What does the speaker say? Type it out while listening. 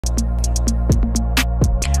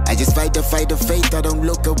fight the fight of faith. I don't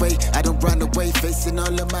look away, I don't run away, facing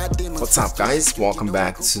all of my demons. What's up, guys? Welcome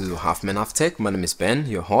back to Half Man Half Tech. My name is Ben,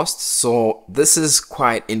 your host. So this is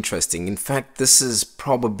quite interesting. In fact, this is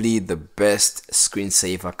probably the best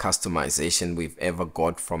screensaver customization we've ever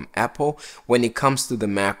got from Apple when it comes to the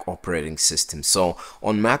Mac operating system. So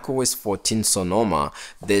on macOS 14 Sonoma,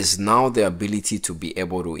 there's now the ability to be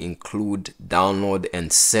able to include, download,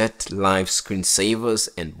 and set live screensavers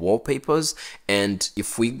and wallpapers. And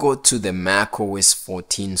if we go to the macOS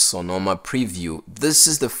 14 Sonoma preview, this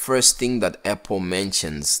is the first thing that Apple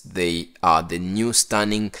mentions. They are the new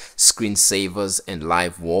stunning screensavers and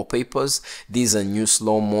live wallpapers. These are new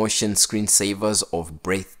slow motion screensavers of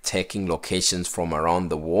breathtaking locations from around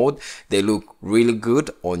the world. They look really good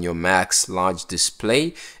on your Mac's large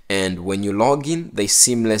display, and when you log in, they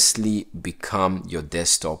seamlessly become your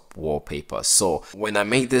desktop wallpaper. So when I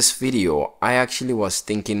made this video, I actually was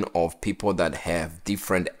thinking of people that have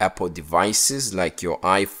different Apple devices like your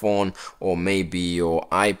iPhone or maybe your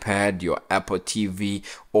iPad, your Apple TV,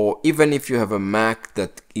 or even if you have a Mac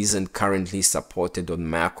that isn't currently supported on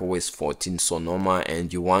macOS 14 Sonoma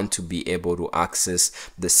and you want to be able to access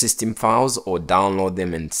the system files or download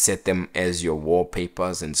them and set them as your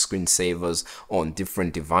wallpapers and screensavers on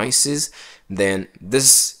different devices, then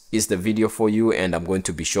this is the video for you, and I'm going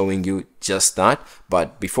to be showing you just that.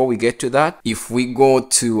 But before we get to that, if we go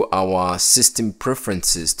to our system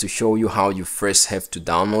preferences to show you how you first have to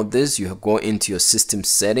download this, you go into your system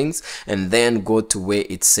settings and then go to where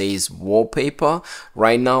it says wallpaper.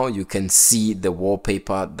 Right now you can see the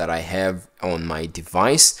wallpaper that I have on my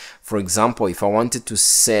device. For example, if I wanted to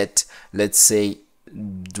set, let's say,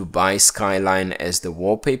 Dubai skyline as the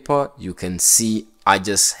wallpaper, you can see I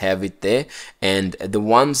just have it there. And the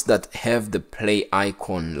ones that have the play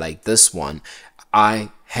icon like this one,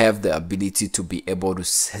 I have the ability to be able to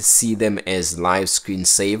see them as live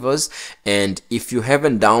screensavers. And if you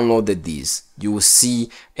haven't downloaded these, you will see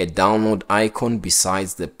a download icon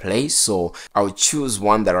besides the play. So I'll choose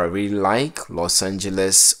one that I really like, Los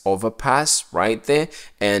Angeles Overpass, right there.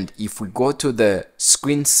 And if we go to the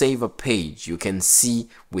screensaver page, you can see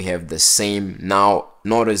we have the same now,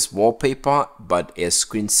 not as wallpaper but as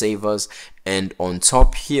screensavers. And on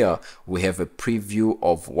top here we have a preview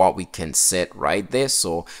of what we can set right there.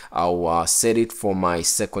 So I'll set it for my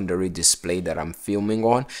secondary display that I'm filming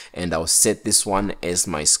on, and I'll set this one as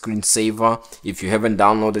my screensaver. If you haven't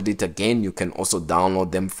downloaded it, again, you can also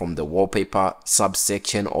download them from the wallpaper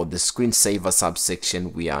subsection or the screensaver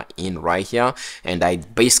subsection we are in right here. And I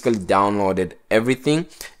basically downloaded everything.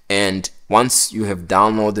 And once you have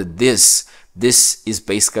downloaded this is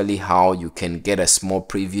basically how you can get a small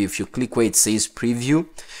preview. If you click where it says preview,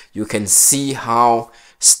 you can see how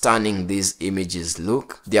stunning these images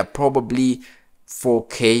look. They are probably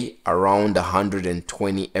 4K, around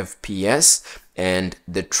 120 FPS, and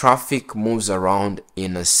the traffic moves around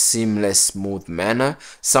in a seamless, smooth manner.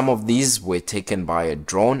 Some of these were taken by a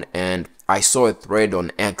drone, and I saw a thread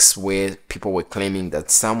on X where people were claiming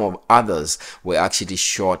that some of others were actually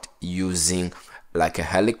shot using like a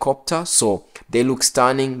helicopter. So they look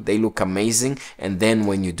stunning, they look amazing. And then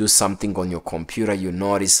when you do something on your computer, you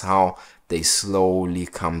notice how they slowly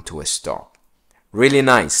come to a stop. Really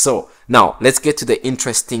nice. So now let's get to the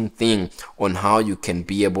interesting thing on how you can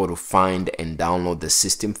be able to find and download the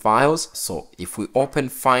system files. So if we open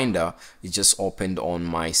Finder, it just opened on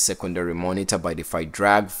my secondary monitor, but if I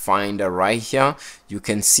drag Finder right here, you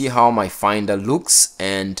can see how my Finder looks.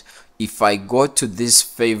 And if I go to this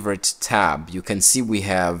favorite tab, you can see we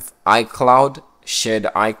have iCloud, shared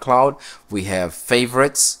iCloud, we have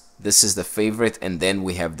favorites, this is the favorite, and then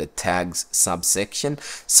we have the tags subsection.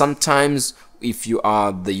 Sometimes if you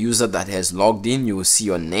are the user that has logged in, you will see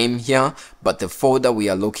your name here, but the folder we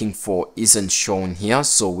are looking for isn't shown here.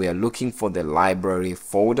 So we are looking for the library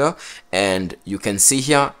folder, and you can see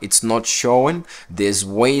here it's not showing. There's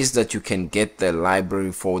ways that you can get the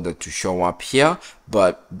library folder to show up here,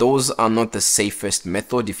 but those are not the safest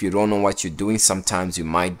method. If you don't know what you're doing, sometimes you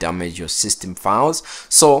might damage your system files.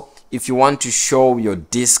 So if you want to show your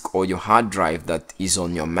disk or your hard drive that is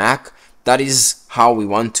on your Mac, that is how we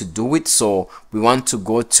want to do it. So we want to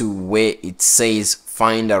go to where it says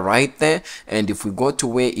Finder right there, and if we go to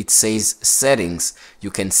where it says settings,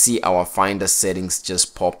 you can see our Finder settings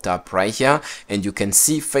just popped up right here, and you can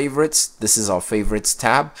see favorites. This is our favorites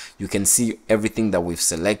tab. You can see everything that we've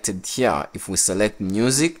selected here. If we select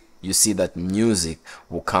music, you see that music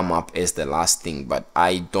will come up as the last thing, but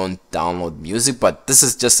I don't download music, but this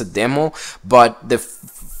is just a demo. But the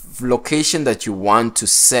location that you want to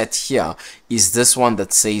set here is this one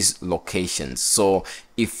that says locations. So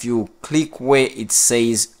if you click where it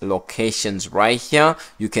says locations right here,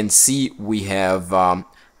 you can see we have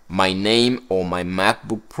my name or my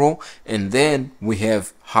MacBook Pro, and then we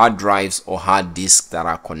have hard drives or hard disks that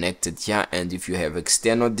are connected here. And if you have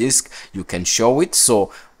external disk, you can show it.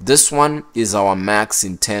 So this one is our Mac's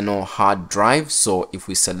internal hard drive. So if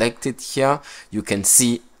we select it here, you can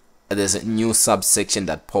see there's a new subsection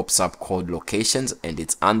that pops up called locations, and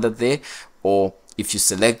it's under there. Or if you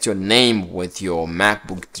select your name with your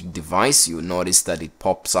MacBook device, you notice that it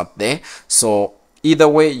pops up there. So either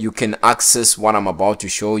way, you can access what I'm about to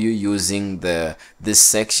show you using this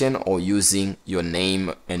section or using your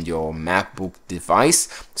name and your MacBook device.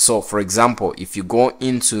 So for example, if you go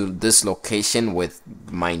into this location with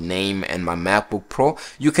my name and my MacBook Pro,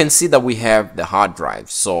 you can see that we have the hard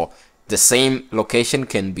drive. So the same location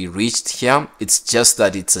can be reached here. It's just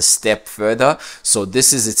that it's a step further. So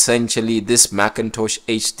this is essentially, this Macintosh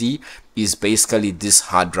HD is basically this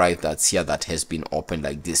hard drive that's here that has been opened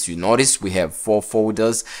like this. You notice we have 4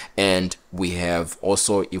 folders, and we have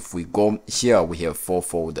also, if we go here, we have 4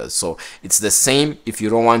 folders. So it's the same. If you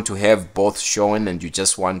don't want to have both shown and you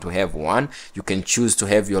just want to have one, you can choose to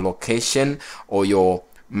have your location or your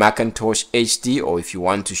Macintosh HD, or if you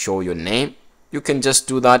want to show your name, you can just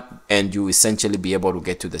do that and you essentially be able to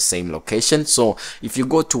get to the same location. So if you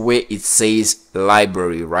go to where it says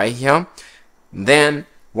library right here, then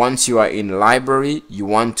once you are in library, you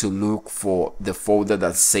want to look for the folder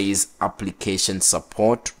that says application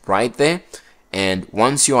support right there. And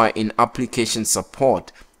once you are in application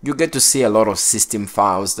support, you get to see a lot of system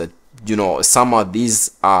files that, you know, some of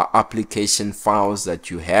these are application files that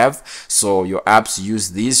you have. So your apps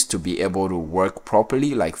use these to be able to work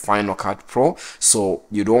properly, like Final Cut Pro. So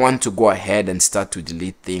you don't want to go ahead and start to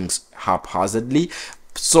delete things haphazardly.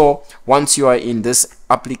 So once you are in this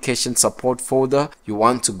application support folder, you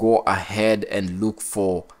want to go ahead and look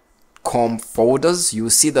for COM folders. You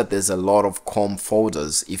see that there's a lot of COM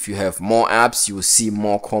folders. If you have more apps, you will see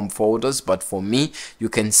more COM folders, but for me, you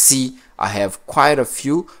can see I have quite a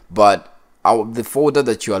few, but the folder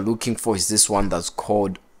that you are looking for is this one that's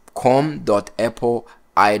called com.apple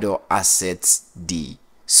idle assets d.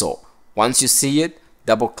 So once you see it,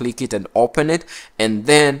 double click it and open it, and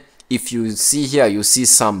then if you see here, you see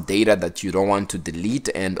some data that you don't want to delete,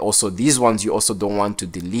 and also these ones you also don't want to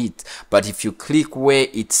delete. But if you click where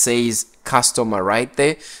it says customer right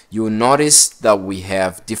there, you'll notice that we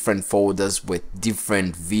have different folders with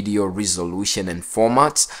different video resolution and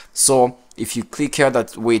formats. So if you click here,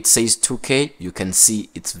 that where it says 2K, you can see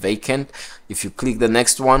it's vacant. If you click the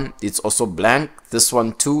next one, it's also blank. This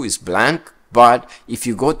one too is blank. But if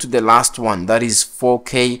you go to the last one, that is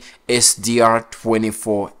 4K SDR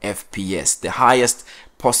 24 FPS, the highest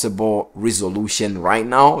possible resolution right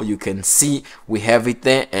now. You can see we have it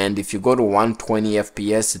there, and if you go to 120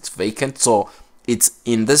 FPS, it's vacant. So it's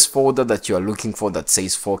in this folder that you are looking for that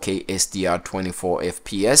says 4K SDR 24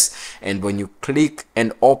 FPS, and when you click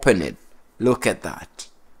and open it, look at that.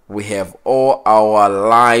 We have all our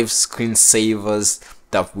live screensavers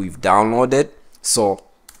that we've downloaded. So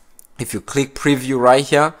if you click preview right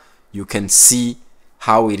here, you can see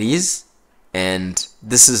how it is, and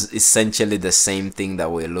this is essentially the same thing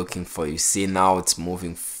that we're looking for. You see now it's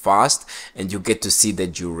moving fast, and you get to see the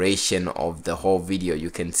duration of the whole video. You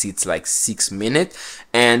can see it's like 6 minutes,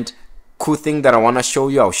 and cool thing that I want to show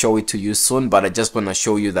you, I'll show it to you soon, but I just want to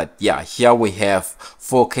show you that, yeah, here we have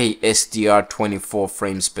 4K SDR 24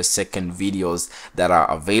 frames per second videos that are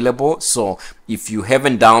available. So if you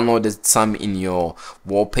haven't downloaded some in your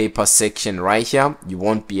wallpaper section right here, you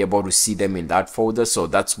won't be able to see them in that folder. So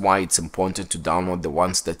that's why it's important to download the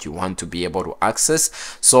ones that you want to be able to access.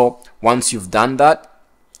 So once you've done that,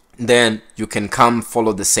 then you can come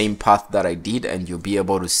follow the same path that I did, and you'll be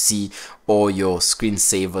able to see all your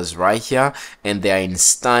screensavers right here, and they are in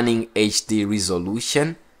stunning HD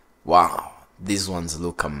resolution. Wow, these ones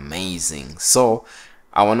look amazing. So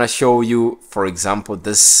I want to show you, for example,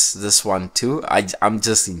 this one too. I'm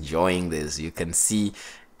just enjoying this. You can see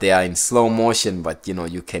they are in slow motion, but you know,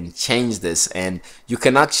 you can change this, and you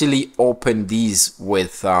can actually open these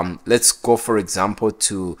with let's go for example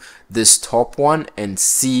to this top one and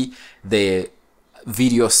see the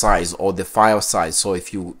video size or the file size. So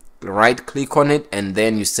if you right click on it and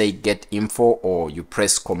then you say get info, or you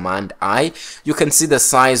press Command I, you can see the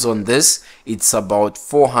size on this. It's about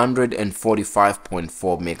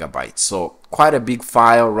 445.4 megabytes, so quite a big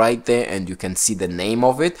file right there, and you can see the name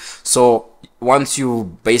of it. So once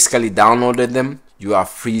you basically downloaded them, you are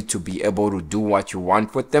free to be able to do what you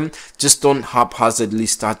want with them. Just don't haphazardly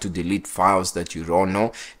start to delete files that you don't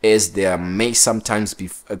know, as they may sometimes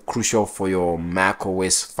be crucial for your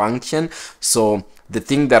macOS function. So the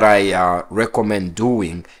thing that I recommend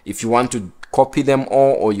doing, if you want to copy them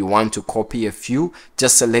all or you want to copy a few,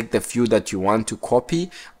 just select the few that you want to copy,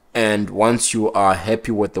 and once you are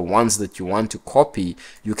happy with the ones that you want to copy,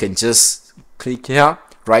 you can just click here,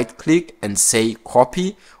 right click and say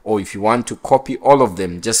copy. Or if you want to copy all of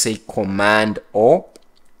them, just say Command or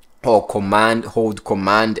command, hold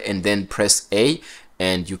Command and then press A,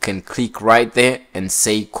 and you can click right there and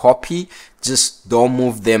say copy. Just don't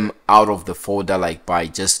move them out of the folder like by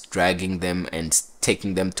just dragging them and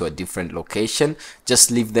taking them to a different location. Just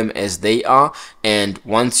leave them as they are, and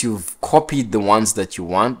once you've copied the ones that you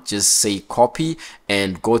want, just say copy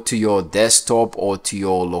and go to your desktop or to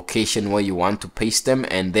your location where you want to paste them,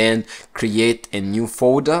 and then create a new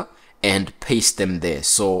folder and paste them there.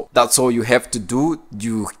 So that's all you have to do.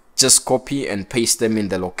 You just copy and paste them in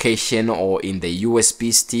the location or in the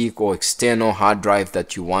USB stick or external hard drive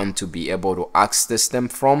that you want to be able to access them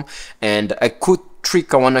from. And a quick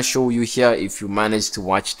trick I want to show you here, if you managed to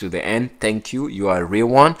watch to the end, thank you, you are a real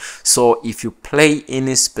one. So if you play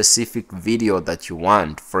any specific video that you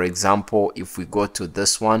want, for example, if we go to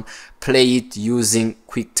this one, play it using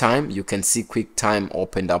QuickTime, you can see QuickTime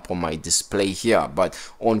opened up on my display here. But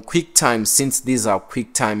on QuickTime, since these are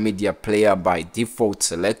QuickTime media player by default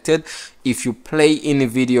selected, if you play any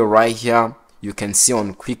video right here, you can see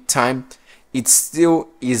on QuickTime it still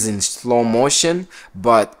is in slow motion,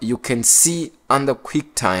 but you can see under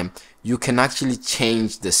QuickTime you can actually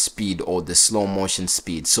change the speed or the slow motion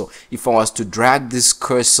speed. So if I was to drag this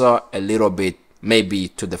cursor a little bit, maybe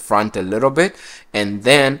to the front a little bit, and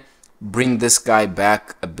then bring this guy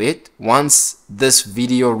back a bit, once this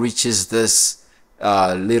video reaches this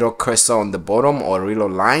little cursor on the bottom or little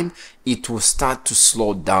line, it will start to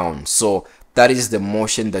slow down. So that is the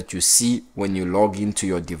motion that you see when you log into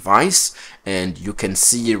your device, and you can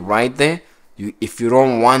see it right there. If you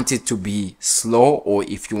don't want it to be slow, or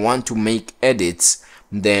if you want to make edits,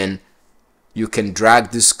 then you can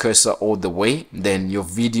drag this cursor all the way, then your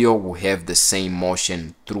video will have the same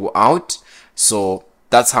motion throughout. So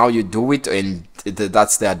that's how you do it, and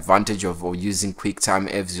that's the advantage of using QuickTime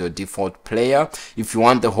as your default player. If you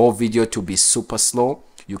want the whole video to be super slow,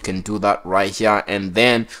 you can do that right here. And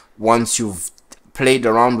then once you've played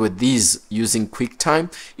around with these using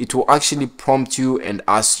QuickTime, it will actually prompt you and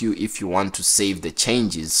ask you if you want to save the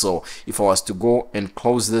changes. So if I was to go and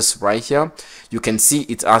close this right here, you can see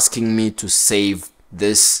it's asking me to save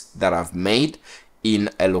this that I've made in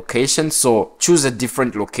a location. So choose a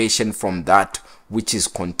different location from that which is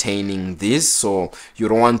containing this. So you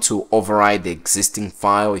don't want to override the existing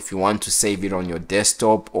file. If you want to save it on your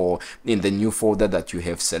desktop or in the new folder that you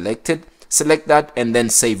have selected, select that and then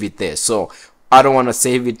save it there. So I don't want to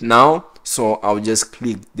save it now, so I'll just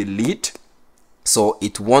click delete. So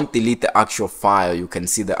it won't delete the actual file. You can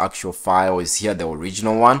see the actual file is here, the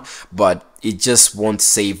original one, but it just won't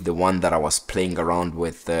save the one that I was playing around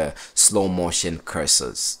with the slow motion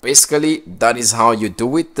cursors. Basically, that is how you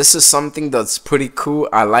do it. This is something that's pretty cool.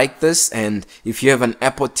 I like this. And if you have an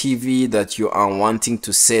Apple TV that you are wanting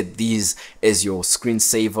to set these as your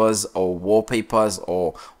screensavers or wallpapers,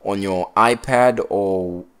 or on your iPad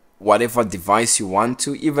or whatever device you want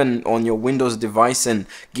to, even on your Windows device, and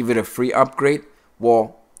give it a free upgrade,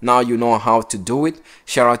 well, now you know how to do it.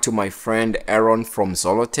 Shout out to my friend Aaron from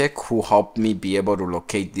Zolotech, who helped me be able to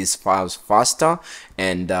locate these files faster.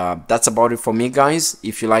 And that's about it for me, guys.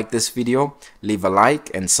 If you like this video, leave a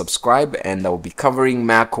like and subscribe, and I'll be covering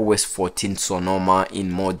macOS 14 Sonoma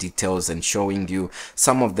in more details and showing you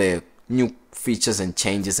some of the new features and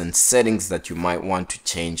changes and settings that you might want to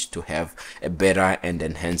change to have a better and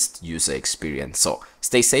enhanced user experience. So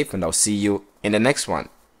stay safe, and I'll see you in the next one.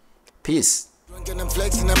 Peace. I'm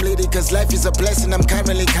flexing, I'm litty, cause life is a blessing. I'm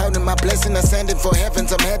currently counting my blessing, ascending for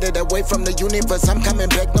heavens. I'm headed away from the universe, I'm coming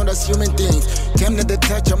back, not as human things. Tempted to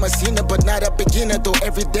touch, I'm a sinner, but not a beginner. Though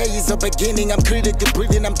every day is a beginning. I'm critically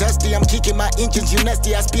breathing, I'm dusty, I'm kicking my engines. You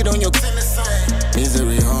nasty, I speed on your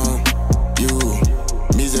misery home, you.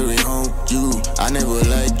 Misery home, you. I never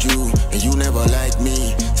liked you, and you never liked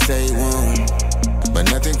me. Stay warm, but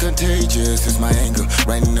nothing contagious is my anger.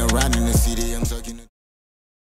 Riding around in the city, I'm so